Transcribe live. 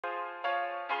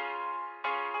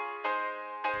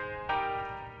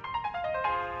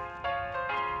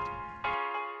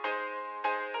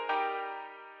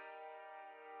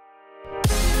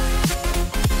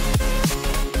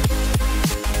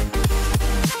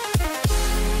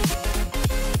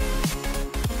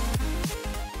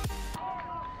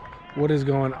What is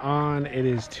going on? It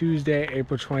is Tuesday,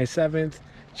 April 27th.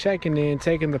 Checking in,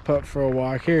 taking the pup for a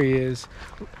walk. Here he is.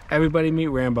 Everybody meet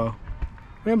Rambo.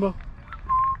 Rambo.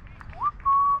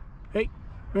 Hey,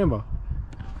 Rambo.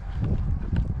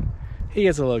 He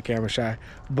gets a little camera shy.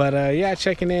 But yeah,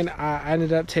 checking in. I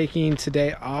ended up taking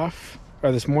today off,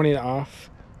 or this morning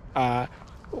off. I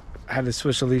had to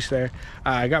switch the leash there.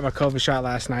 I got my COVID shot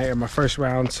last night, or my first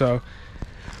round, so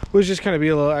was just kind of be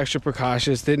a little extra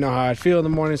precautious. Didn't know how I'd feel in the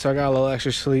morning, so I got a little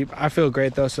extra sleep. I feel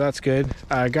great though, so that's good.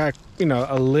 I got, you know,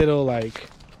 a little, like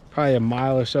probably a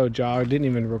mile or so jog. Didn't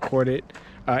even record it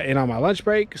in on my lunch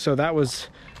break, so that was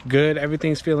good.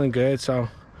 Everything's feeling good, so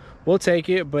we'll take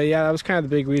it. But yeah, that was kind of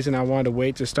the big reason I wanted to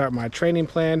wait to start my training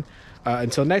plan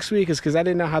until next week, is because I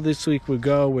didn't know how this week would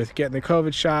go with getting the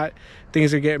COVID shot.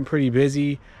 Things are getting pretty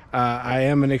busy. I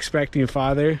am an expecting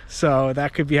father, so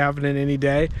that could be happening any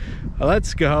day.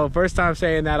 Let's go. First time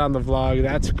saying that on the vlog.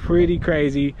 That's pretty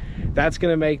crazy. That's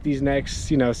gonna make these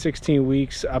next, you know, 16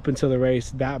 weeks up until the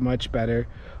race that much better.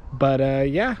 But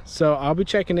yeah, so I'll be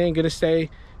checking in. Gonna stay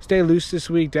loose this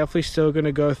week. Definitely still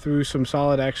gonna go through some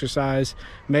solid exercise,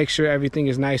 make sure everything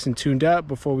is nice and tuned up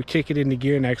before we kick it into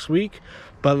gear next week.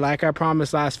 But like I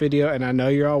promised last video, and I know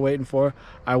you're all waiting for,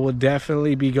 I will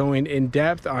definitely be going in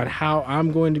depth on how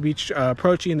I'm going to be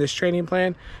approaching this training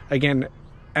plan. Again,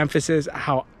 emphasis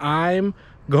how I'm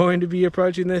going to be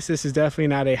approaching this. This is definitely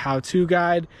not a how-to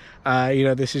guide. You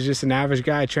know, this is just an average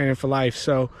guy training for life.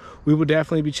 So we will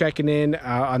definitely be checking in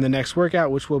on the next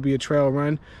workout, which will be a trail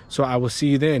run. So I will see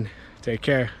you then. Take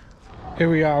care. Here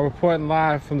we are reporting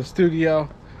live from the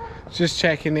studio. Just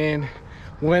checking in.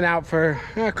 Went out for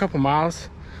a couple miles.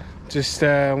 Just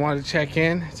wanted to check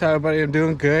in, tell everybody I'm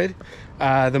doing good.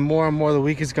 The more and more the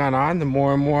week has gone on, the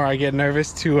more and more I get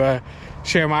nervous to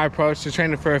share my approach to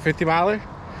training for a 50 miler.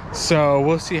 So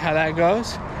we'll see how that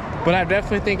goes. But I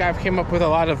definitely think I've came up with a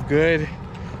lot of good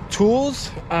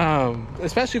tools,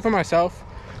 especially for myself.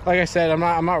 Like I said,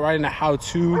 I'm not writing a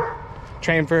how-to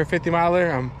train for a 50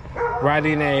 miler. I'm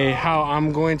writing a how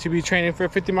I'm going to be training for a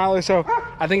 50 miler. So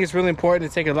I think it's really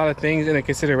important to take a lot of things into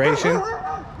consideration,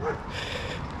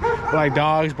 like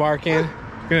dogs barking,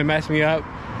 gonna mess me up.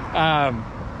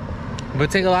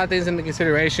 But take a lot of things into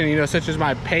consideration, you know, such as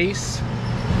my pace.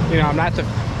 You know, I'm not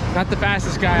the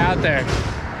fastest guy out there.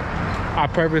 I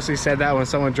purposely said that when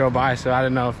someone drove by, so I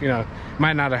don't know if, you know,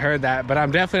 might not have heard that, but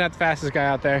I'm definitely not the fastest guy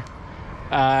out there.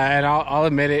 And I'll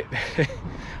admit it.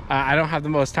 I don't have the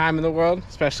most time in the world,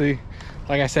 especially,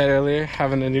 like I said earlier,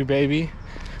 having a new baby.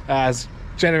 As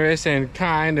generous and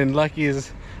kind and lucky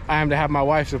as I am to have my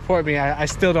wife support me, I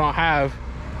still don't have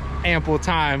ample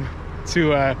time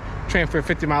to train for a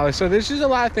 50 miler. So there's just a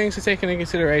lot of things to take into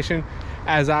consideration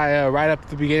as I write up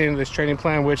the beginning of this training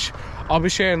plan, which I'll be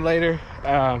sharing later.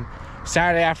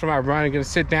 Saturday after my run, I'm gonna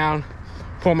sit down,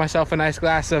 pour myself a nice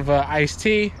glass of iced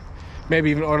tea, maybe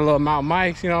even order a little Mountain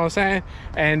Mike's, you know what I'm saying,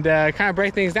 and kind of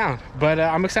break things down. But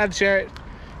I'm excited to share it,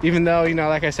 even though, you know,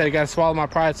 like I said, I gotta swallow my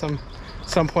pride some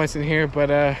points in here.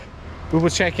 But we will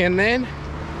check in then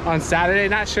on Saturday.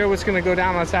 Not sure what's gonna go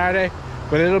down on Saturday,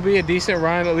 but it'll be a decent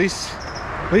run, at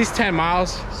least 10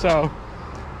 miles. So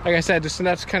like I said, just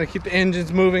enough to kind of keep the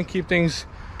engines moving, keep things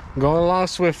going along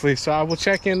swiftly. So I will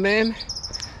check in then.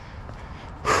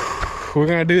 We're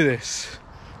gonna do this.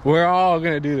 We're all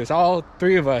gonna do this. All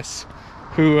three of us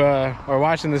who are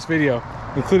watching this video,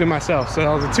 including myself.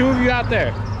 So the two of you out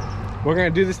there, we're gonna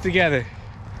do this together.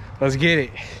 Let's get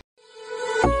it.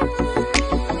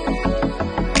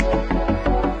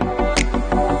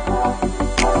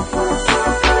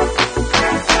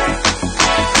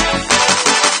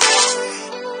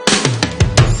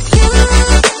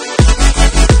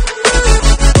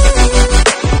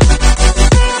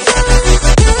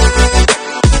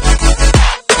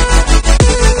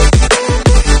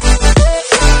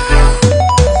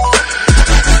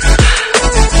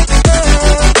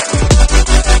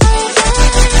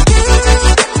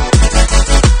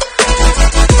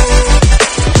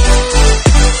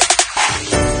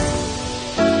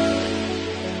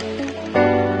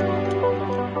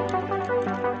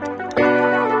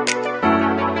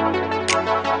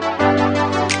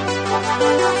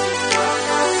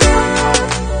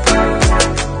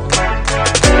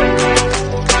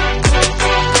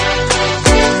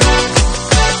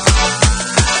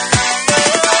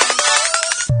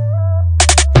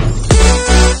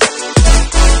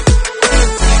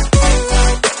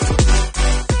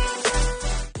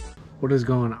 What is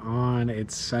going on?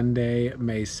 It's Sunday,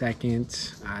 May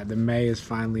 2nd. The May is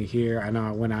finally here. I know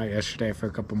I went out yesterday for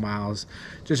a couple miles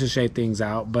just to shake things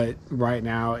out, but right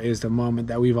now is the moment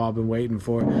that we've all been waiting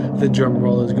for. The drum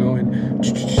roll is going and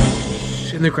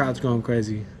the crowd's going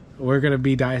crazy. we're going to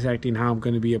be dissecting how I'm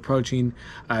going to be approaching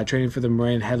training for the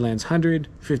Marin Headlands 100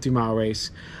 50-mile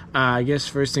race. I guess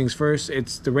first things first,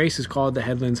 the race is called the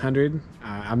Headlands 100.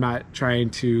 I'm not trying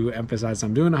to emphasize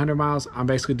I'm doing 100 miles. I'm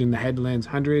basically doing the Headlands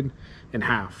 100 in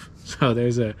half. So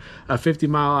there's a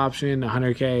 50-mile option,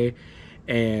 100K,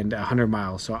 and 100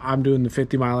 miles. So I'm doing the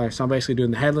 50-miler. So I'm basically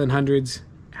doing the Headland 100s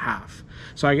half.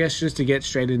 So I guess just to get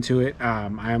straight into it,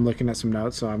 I am looking at some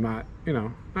notes, so I'm not,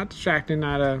 not distracting,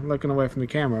 not looking away from the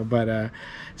camera. But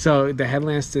so the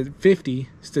Headlands 50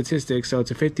 statistics. So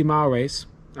it's a 50-mile race,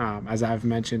 as I've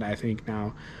mentioned, I think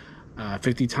now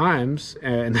 50 times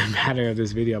in the matter of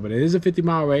this video. But it is a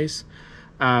 50-mile race.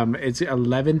 It's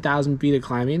 11,000 feet of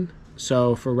climbing.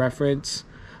 So for reference,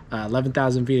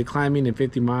 11,000 feet of climbing and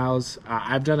 50 miles.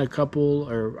 I've done one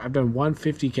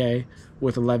 50K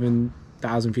with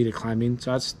 11,000 feet of climbing.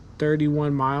 So that's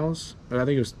 31 miles. I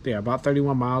think it was, about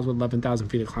 31 miles with 11,000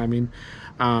 feet of climbing.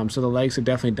 So the legs have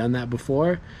definitely done that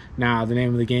before. Now the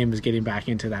name of the game is getting back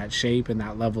into that shape and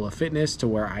that level of fitness to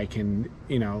where I can,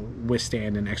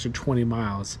 withstand an extra 20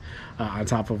 miles on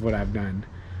top of what I've done.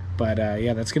 But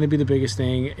yeah, that's going to be the biggest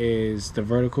thing, is the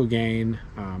vertical gain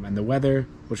and the weather,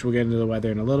 which we'll get into the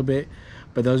weather in a little bit.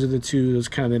 But those are the two. Those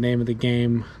kind of the name of the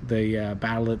game. The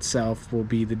battle itself will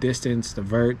be the distance, the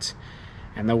vert,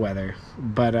 and the weather.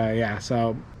 But yeah,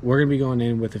 so we're going to be going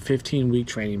in with a 15-week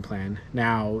training plan.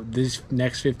 Now, this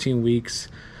next 15 weeks,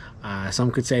 some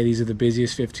could say these are the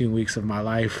busiest 15 weeks of my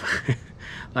life.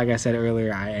 Like I said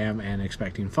earlier, I am an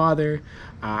expecting father.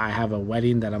 I have a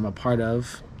wedding that I'm a part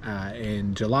of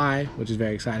in July, which is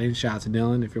very exciting. Shout out to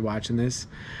Dylan if you're watching this.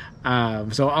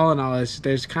 So all in all,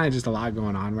 there's kind of just a lot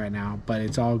going on right now, but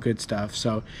it's all good stuff.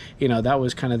 So that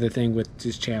was kind of the thing with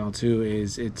this channel too,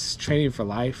 is it's training for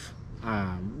life.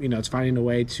 It's finding a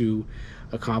way to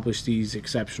accomplish these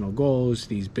exceptional goals,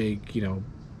 these big,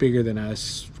 bigger than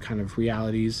us kind of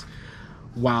realities,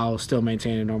 while still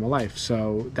maintaining a normal life.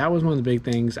 So that was one of the big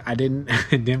things. I didn't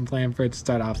plan for it to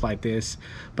start off like this,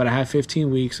 but I have 15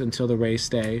 weeks until the race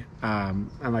day. And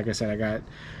like I said, I got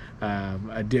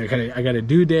a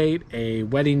due date, a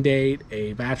wedding date,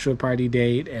 a bachelor party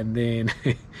date, and then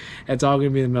it's all gonna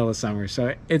be in the middle of summer.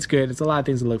 So it's good. It's a lot of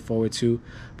things to look forward to.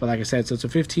 But like I said, so it's a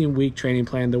 15-week training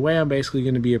plan. The way I'm basically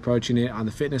going to be approaching it on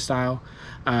the fitness style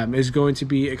is going to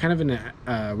be kind of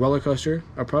a roller coaster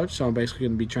approach. So I'm basically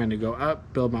going to be trying to go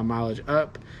up, build my mileage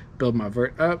up, build my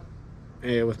vert up,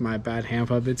 with my bad hand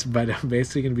puppets. But I'm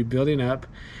basically going to be building up,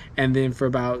 and then for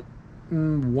about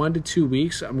 1 to 2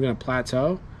 weeks, I'm going to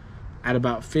plateau at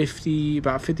about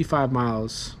 55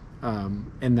 miles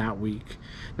in that week.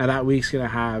 Now that week's going to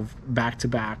have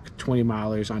back-to-back 20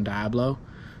 milers on Diablo.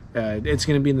 It's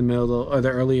going to be in the middle or the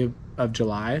early of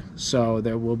July, so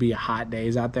there will be hot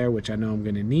days out there, which I know I'm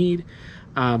going to need.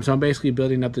 So I'm basically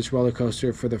building up this roller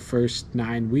coaster for the first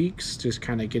 9 weeks, just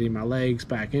kind of getting my legs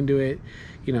back into it,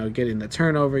 getting the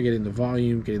turnover, getting the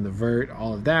volume, getting the vert,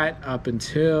 all of that, up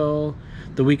until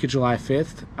the week of July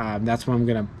 5th. That's when I'm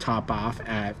going to top off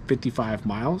at 55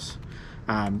 miles.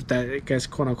 That, I guess,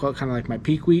 quote unquote, kind of like my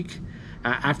peak week.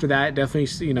 After that,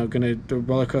 definitely, the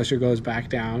roller coaster goes back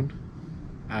down.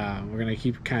 We're going to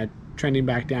keep kind of trending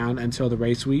back down until the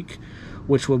race week,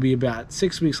 which will be about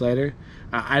 6 weeks later.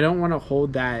 I don't want to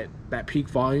hold that peak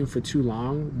volume for too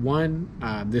long. One,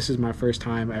 this is my first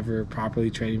time ever properly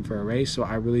training for a race, so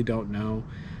I really don't know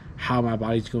how my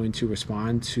body's going to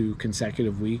respond to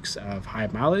consecutive weeks of high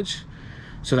mileage.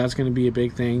 So that's going to be a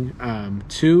big thing.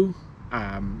 Two,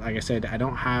 like I said, I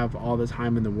don't have all the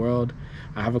time in the world.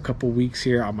 I have a couple weeks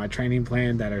here on my training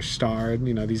plan that are starred.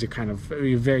 These are kind of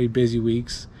very busy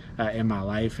weeks in my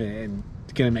life, and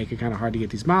it's going to make it kind of hard to get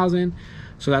these miles in.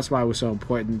 So that's why it was so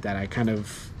important that I kind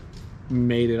of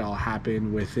made it all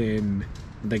happen within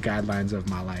the guidelines of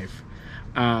my life.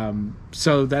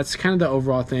 So that's kind of the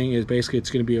overall thing, is basically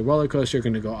it's going to be a roller coaster,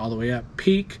 going to go all the way up,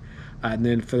 peak, and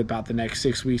then for about the next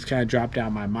 6 weeks kind of drop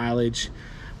down my mileage.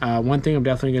 One thing I'm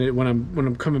definitely going to, when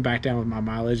I'm coming back down with my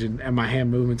mileage, and my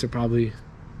hand movements are probably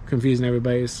confusing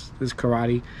everybody, this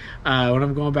karate. When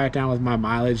I'm going back down with my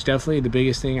mileage, definitely the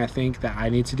biggest thing I think that I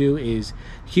need to do is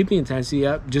keep the intensity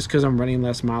up. Just because I'm running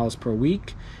less miles per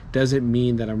week doesn't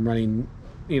mean that I'm running,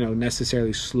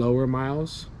 necessarily slower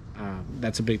miles.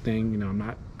 That's a big thing. I'm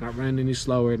not running any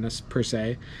slower per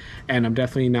se, and I'm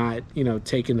definitely not,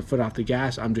 taking the foot off the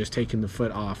gas. I'm just taking the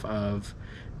foot off of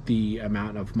the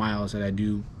amount of miles that I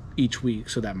do each week,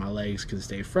 so that my legs can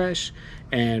stay fresh,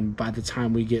 and by the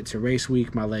time we get to race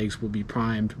week, my legs will be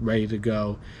primed, ready to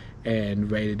go,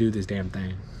 and ready to do this damn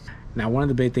thing. Now, one of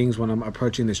the big things when I'm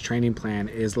approaching this training plan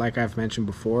is, like I've mentioned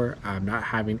before, I'm not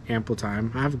having ample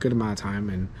time. I have a good amount of time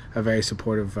and a very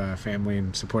supportive family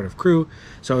and supportive crew,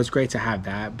 so it's great to have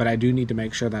that, but I do need to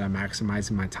make sure that I'm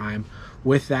maximizing my time.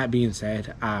 With that being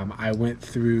said, I went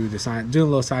through doing a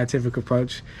little scientific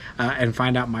approach and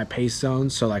find out my pace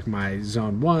zones, so like my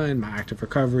zone 1, my active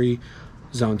recovery,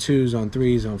 zone 2, zone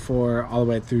 3, zone 4, all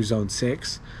the way through zone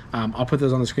 6. I'll put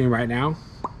those on the screen right now.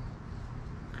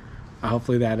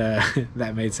 Hopefully that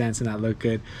that made sense and that looked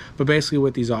good. But basically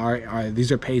what these are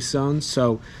these are pace zones.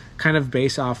 So kind of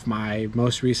based off my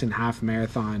most recent half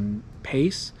marathon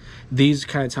pace, these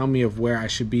kind of tell me of where I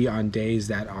should be on days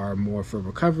that are more for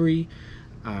recovery,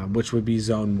 which would be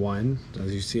zone 1.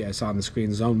 As you see, I saw on the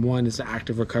screen, zone 1 is the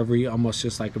active recovery, almost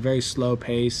just like a very slow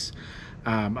pace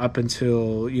up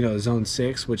until, you know, zone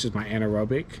 6, which is my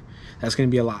anaerobic. That's going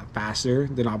to be a lot faster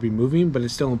than I'll be moving, but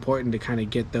it's still important to kind of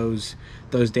get those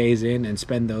days in and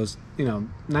spend those, you know,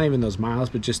 not even those miles,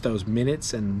 but just those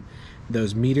minutes and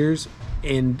those meters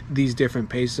in these different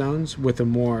pace zones with a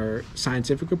more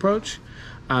scientific approach,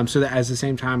 so that at the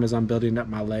same time as I'm building up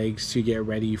my legs to get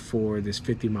ready for this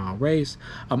 50-mile race,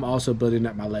 I'm also building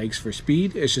up my legs for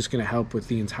speed. It's just going to help with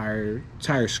the entire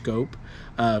scope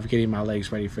of getting my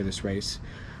legs ready for this race.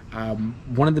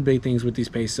 One of the big things with these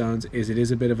pace zones is it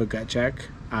is a bit of a gut check.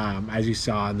 As you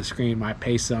saw on the screen, my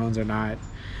pace zones are not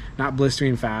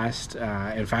blistering fast.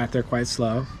 In fact, they're quite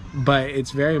slow, but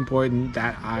it's very important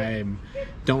that I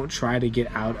don't try to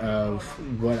get out of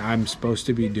what I'm supposed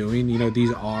to be doing. You know,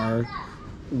 these are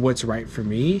what's right for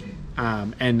me,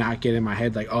 and not get in my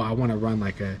head like, oh, I want to run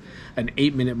like an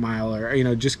 8-minute mile, or, you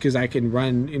know, just because I can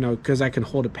run, you know, because I can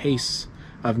hold a pace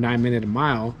of 9 minutes a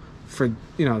mile for,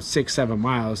 you know, 6-7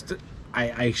 miles.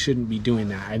 I shouldn't be doing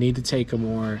that. I need to take a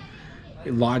more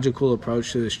logical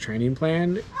approach to this training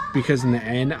plan, because in the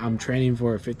end I'm training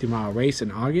for a 50-mile race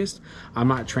in August. I'm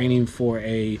not training for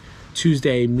a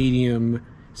Tuesday medium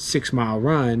 6-mile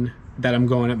run that I'm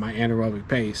going at my anaerobic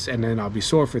pace, and then I'll be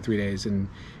sore for 3 days. And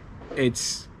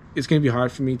it's going to be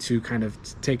hard for me to kind of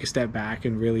take a step back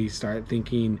and really start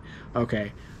thinking,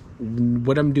 okay,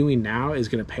 what I'm doing now is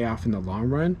going to pay off in the long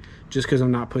run, just because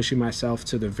I'm not pushing myself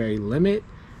to the very limit.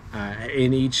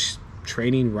 In each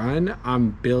training run,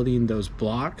 I'm building those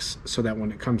blocks so that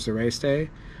when it comes to race day,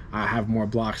 I have more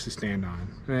blocks to stand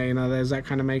on. You know, does that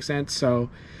kind of make sense? So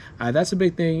that's a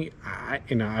big thing.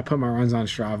 I put my runs on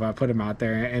Strava, I put them out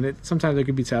there, and sometimes it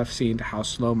could be tough seeing how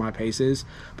slow my pace is,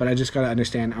 but I just got to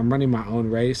understand I'm running my own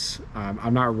race.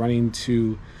 I'm not running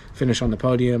to finish on the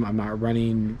podium. I'm not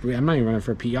even running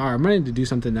for a PR. I'm running to do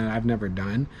something that I've never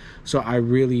done. So I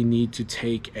really need to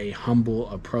take a humble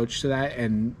approach to that,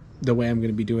 and the way I'm going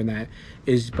to be doing that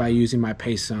is by using my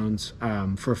pace zones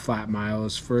for flat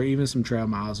miles, for even some trail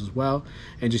miles as well,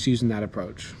 and just using that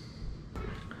approach.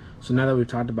 So now that we've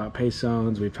talked about pace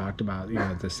zones, we've talked about, you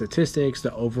know, the statistics,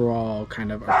 the overall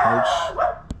kind of approach.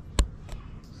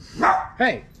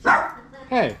 Hey.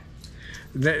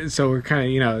 So we're kind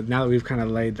of, you know, now that we've kind of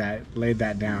laid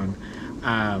that down,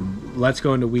 let's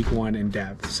go into week 1 in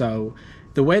depth. So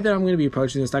the way that I'm going to be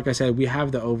approaching this, like I said, we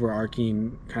have the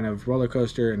overarching kind of roller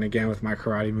coaster, and again with my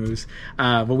karate moves,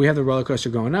 but we have the roller coaster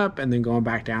going up and then going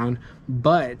back down.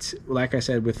 But like I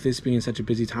said, with this being such a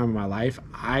busy time in my life,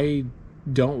 I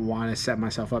don't want to set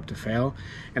myself up to fail,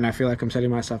 and I feel like I'm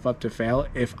setting myself up to fail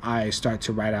if I start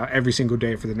to write out every single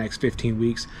day for the next 15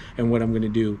 weeks and what I'm going to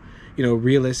do. You know,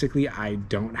 realistically, I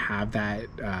don't have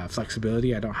that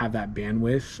flexibility. I don't have that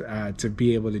bandwidth to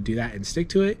be able to do that and stick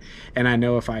to it. And I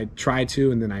know if I try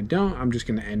to and then I don't, I'm just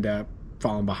going to end up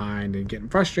falling behind and getting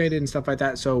frustrated and stuff like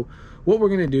that. So what we're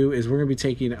going to do is we're going to be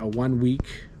taking a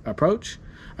 1-week approach.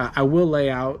 I will lay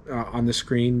out on the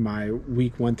screen my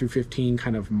week 1 through 15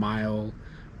 kind of mile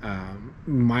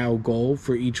goal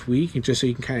for each week, just so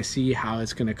you can kind of see how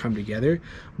it's going to come together.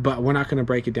 But we're not going to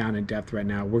break it down in depth right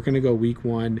now. We're going to go week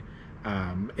 1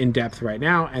 in depth right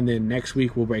now, and then next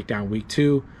week we'll break down week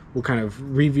 2. We'll kind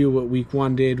of review what week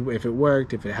 1 did, if it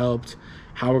worked, if it helped,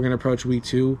 how we're going to approach week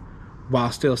 2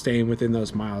 while still staying within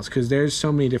those miles, because there's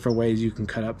so many different ways you can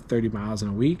cut up 30 miles in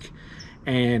a week.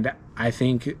 And I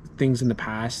think things in the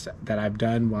past that I've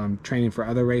done while I'm training for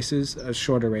other races,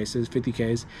 shorter races,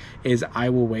 50Ks, is I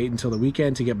will wait until the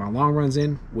weekend to get my long runs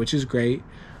in, which is great.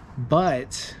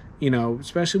 But, you know,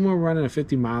 especially when we're running a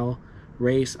 50-mile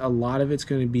race, a lot of it's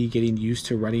going to be getting used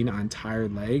to running on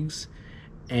tired legs.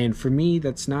 And for me,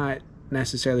 that's not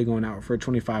necessarily going out for a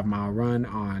 25-mile run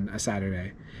on a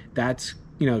Saturday. That's,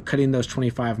 you know, cutting those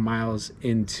 25 miles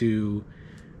into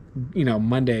you know,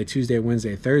 Monday, Tuesday,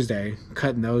 Wednesday, Thursday,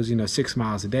 cutting those, you know, 6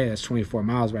 miles a day, that's 24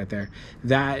 miles right there.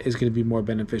 That is going to be more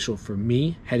beneficial for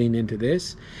me heading into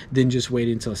this than just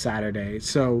waiting until Saturday.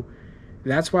 So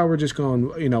that's why we're just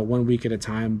going, you know, 1 week at a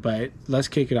time. But let's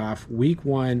kick it off. Week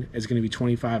 1 is going to be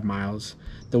 25 miles.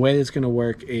 The way that's going to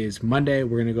work is Monday,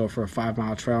 we're going to go for a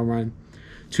 5-mile trail run.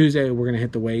 Tuesday, we're going to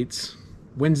hit the weights.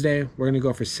 Wednesday, we're going to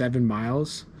go for 7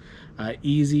 miles.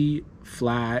 Easy,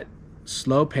 flat,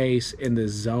 slow pace in the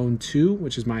zone 2,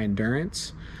 which is my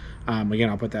endurance. Again,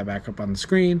 I'll put that back up on the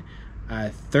screen.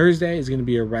 Thursday is going to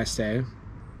be a rest day.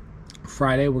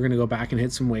 Friday, we're going to go back and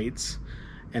hit some weights.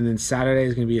 And then Saturday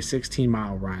is going to be a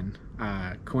 16-mile run.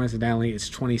 Coincidentally, it's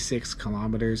 26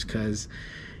 kilometers because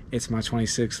it's my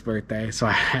 26th birthday. So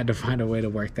I had to find a way to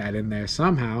work that in there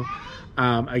somehow.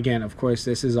 Again, of course,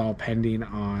 this is all pending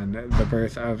on the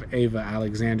birth of Ava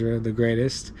Alexandra, the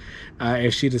greatest.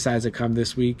 If she decides to come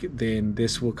this week, then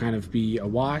this will kind of be a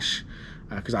wash,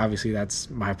 because obviously that's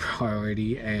my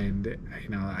priority, and you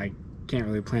know, I can't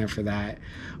really plan for that.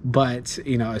 But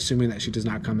you know, assuming that she does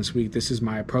not come this week, this is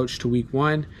my approach to week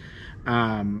 1.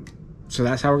 So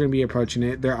that's how we're going to be approaching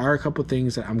it. There are a couple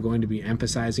things that I'm going to be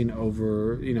emphasizing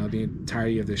over, you know, the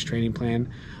entirety of this training plan.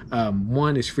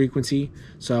 One is frequency,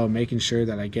 so making sure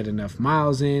that I get enough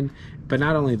miles in, but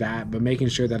not only that, but making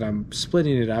sure that I'm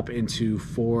splitting it up into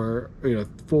 4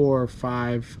 or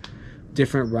 5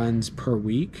 different runs per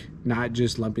week, not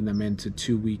just lumping them into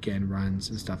 2 weekend runs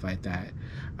and stuff like that.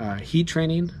 Heat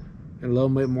training, a little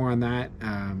bit more on that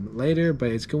later,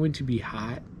 but it's going to be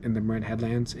hot in the Marin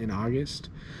Headlands in August.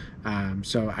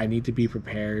 So I need to be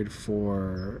prepared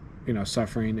for, you know,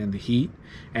 suffering in the heat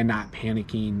and not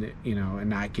panicking, you know, and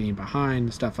not getting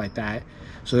behind, stuff like that.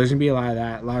 So there's gonna be a lot of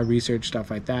that, a lot of research, stuff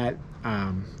like that.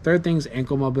 Third thing is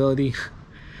ankle mobility.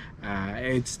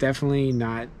 It's definitely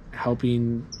not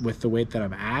helping with the weight that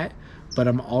I'm at, but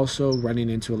I'm also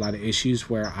running into a lot of issues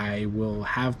where I will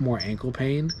have more ankle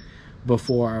pain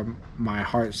before my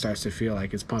heart starts to feel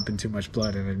like it's pumping too much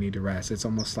blood and I need to rest. It's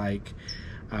almost like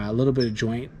a little bit of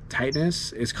joint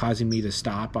tightness is causing me to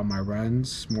stop on my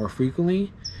runs more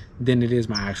frequently than it is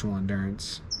my actual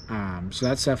endurance. So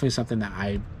that's definitely something that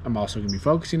I'm also going to be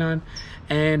focusing on.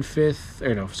 And fourth,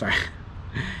 but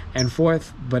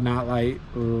not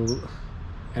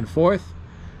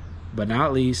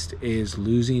least, is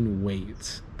losing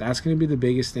weight. That's going to be the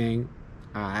biggest thing.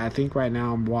 I think right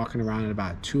now I'm walking around at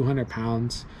about 200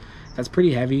 pounds. That's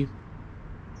pretty heavy.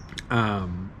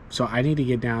 So I need to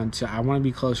get down to, I want to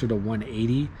be closer to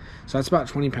 180. So that's about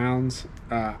 20 pounds.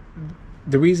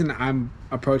 The reason I'm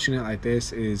approaching it like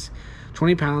this is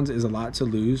 20 pounds is a lot to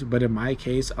lose, but in my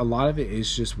case, a lot of it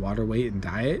is just water weight and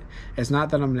diet. It's not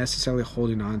that I'm necessarily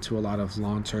holding on to a lot of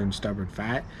long-term stubborn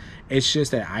fat. It's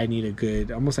just that I need a good,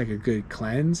 almost like a good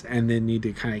cleanse, and then need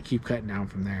to kind of keep cutting down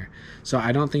from there. So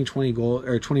I don't think 20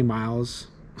 miles,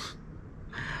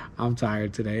 I'm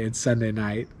tired today, it's Sunday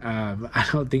night. I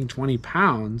don't think 20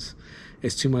 pounds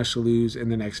is too much to lose in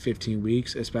the next 15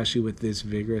 weeks, especially with this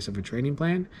vigorous of a training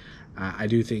plan. I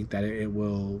do think that it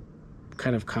will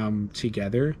kind of come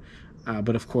together,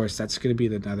 but of course that's going to be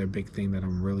another big thing that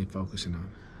I'm really focusing on.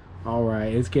 All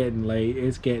right, it's getting late,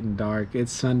 it's getting dark,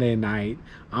 it's Sunday night.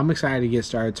 I'm excited to get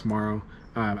started tomorrow.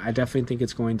 I definitely think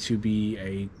it's going to be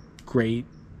a great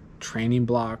training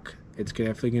block. It's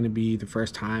definitely going to be the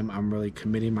first time I'm really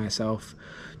committing myself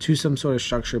to some sort of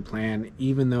structured plan,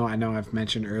 even though I know I've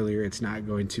mentioned earlier it's not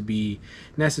going to be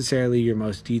necessarily your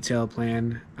most detailed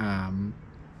plan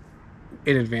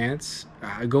in advance.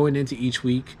 Going into each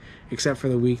week, except for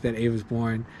the week that Ava's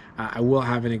born, I will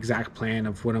have an exact plan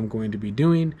of what I'm going to be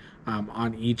doing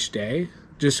on each day,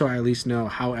 just so I at least know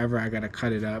however I got to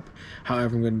cut it up,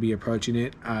 however I'm going to be approaching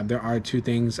it. There are 2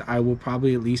 things. I will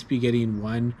probably at least be getting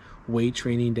 1 weight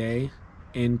training day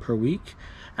in per week.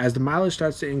 As the mileage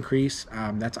starts to increase,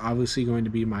 that's obviously going to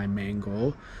be my main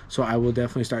goal. So I will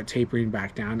definitely start tapering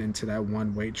back down into that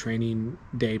 1 weight training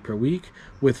day per week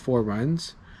with 4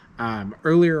 runs.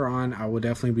 Earlier on, I will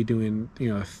definitely be doing,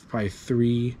 you know, probably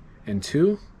 3 and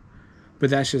 2. But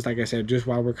that's just, like I said, just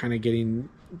while we're kind of getting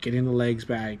the legs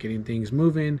back, getting things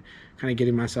moving, kind of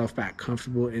getting myself back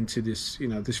comfortable into this, you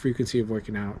know, this frequency of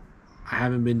working out. I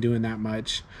haven't been doing that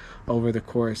much over the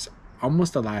course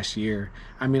almost the last year.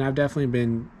 I mean, I've definitely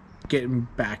been getting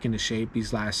back into shape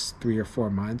these last 3 or 4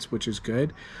 months, which is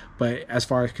good. But as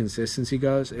far as consistency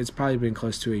goes, it's probably been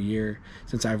close to a year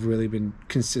since I've really been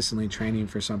consistently training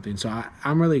for something. So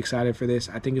I'm really excited for this.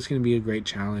 I think it's going to be a great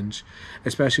challenge,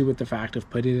 especially with the fact of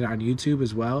putting it on YouTube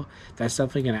as well. That's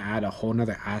definitely going to add a whole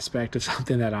nother aspect of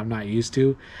something that I'm not used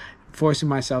to. forcing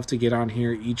myself to get on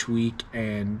here each week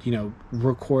and, you know,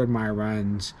 record my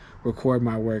runs, record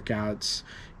my workouts,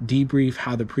 debrief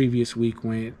how the previous week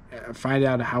went, find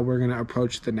out how we're going to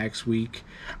approach the next week.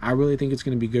 I really think it's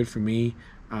going to be good for me.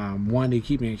 One, to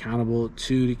keep me accountable.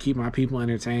 Two, to keep my people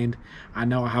entertained. I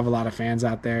know I have a lot of fans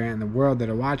out there in the world that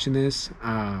are watching this,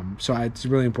 so it's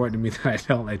really important to me that I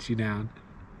don't let you down.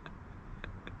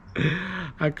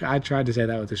 I tried to say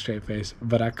that with a straight face,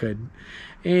 but I couldn't.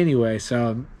 Anyway,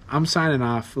 so I'm signing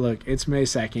off. Look, it's May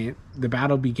 2nd. The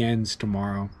battle begins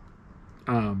tomorrow.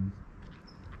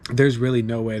 There's really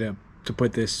no way to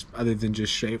put this other than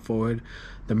just straightforward.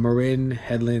 The Marin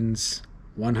Headlands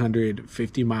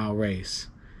 150-mile race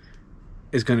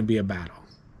is going to be a battle.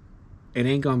 It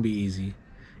ain't going to be easy.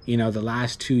 You know, the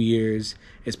last 2 years,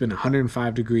 it's been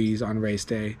 105 degrees on race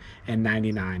day and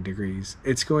 99 degrees.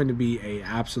 It's going to be a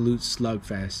absolute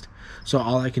slugfest. So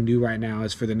all I can do right now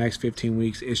is for the next 15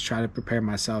 weeks is try to prepare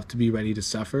myself to be ready to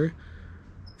suffer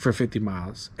for 50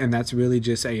 miles. And that's really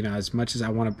just, you know, as much as I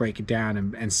want to break it down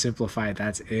and simplify it,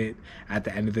 that's it. At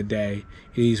the end of the day,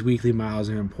 these weekly miles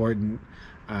are important.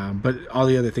 But all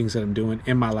the other things that I'm doing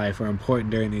in my life are important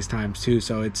during these times too.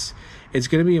 So it's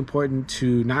going to be important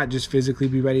to not just physically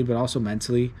be ready, but also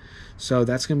mentally. So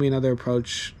that's going to be another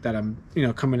approach that I'm, you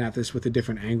know, coming at this with a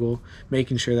different angle,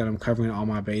 making sure that I'm covering all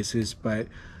my bases. But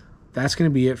that's going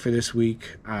to be it for this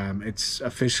week. It's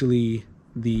officially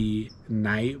the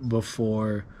night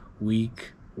before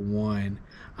week 1.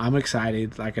 I'm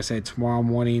excited. Like I said, tomorrow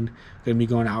morning, going to be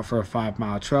going out for a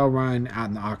 5-mile trail run out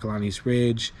in the Acalanes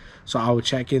Ridge. So I will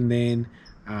check in then.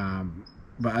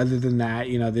 But other than that,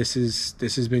 you know, this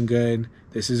has been good.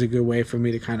 This is a good way for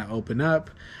me to kind of open up.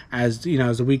 As you know,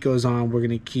 as the week goes on, we're going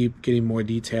to keep getting more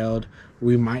detailed.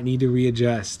 We might need to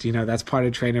readjust. You know, that's part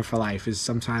of training for life, is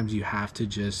sometimes you have to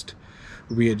just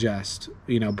readjust,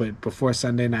 you know. But before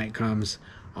Sunday night comes,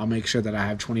 I'll make sure that I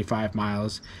have 25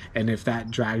 miles. And if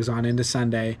that drags on into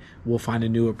Sunday, we'll find a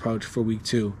new approach for week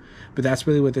 2. But that's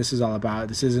really what this is all about.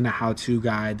 This isn't a how-to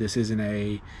guide. This isn't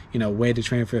a, you know, way to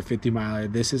train for a 50-miler.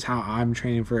 This is how I'm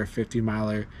training for a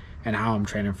 50-miler and how I'm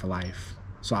training for life.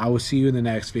 So I will see you in the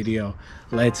next video.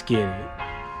 Let's get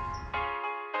it.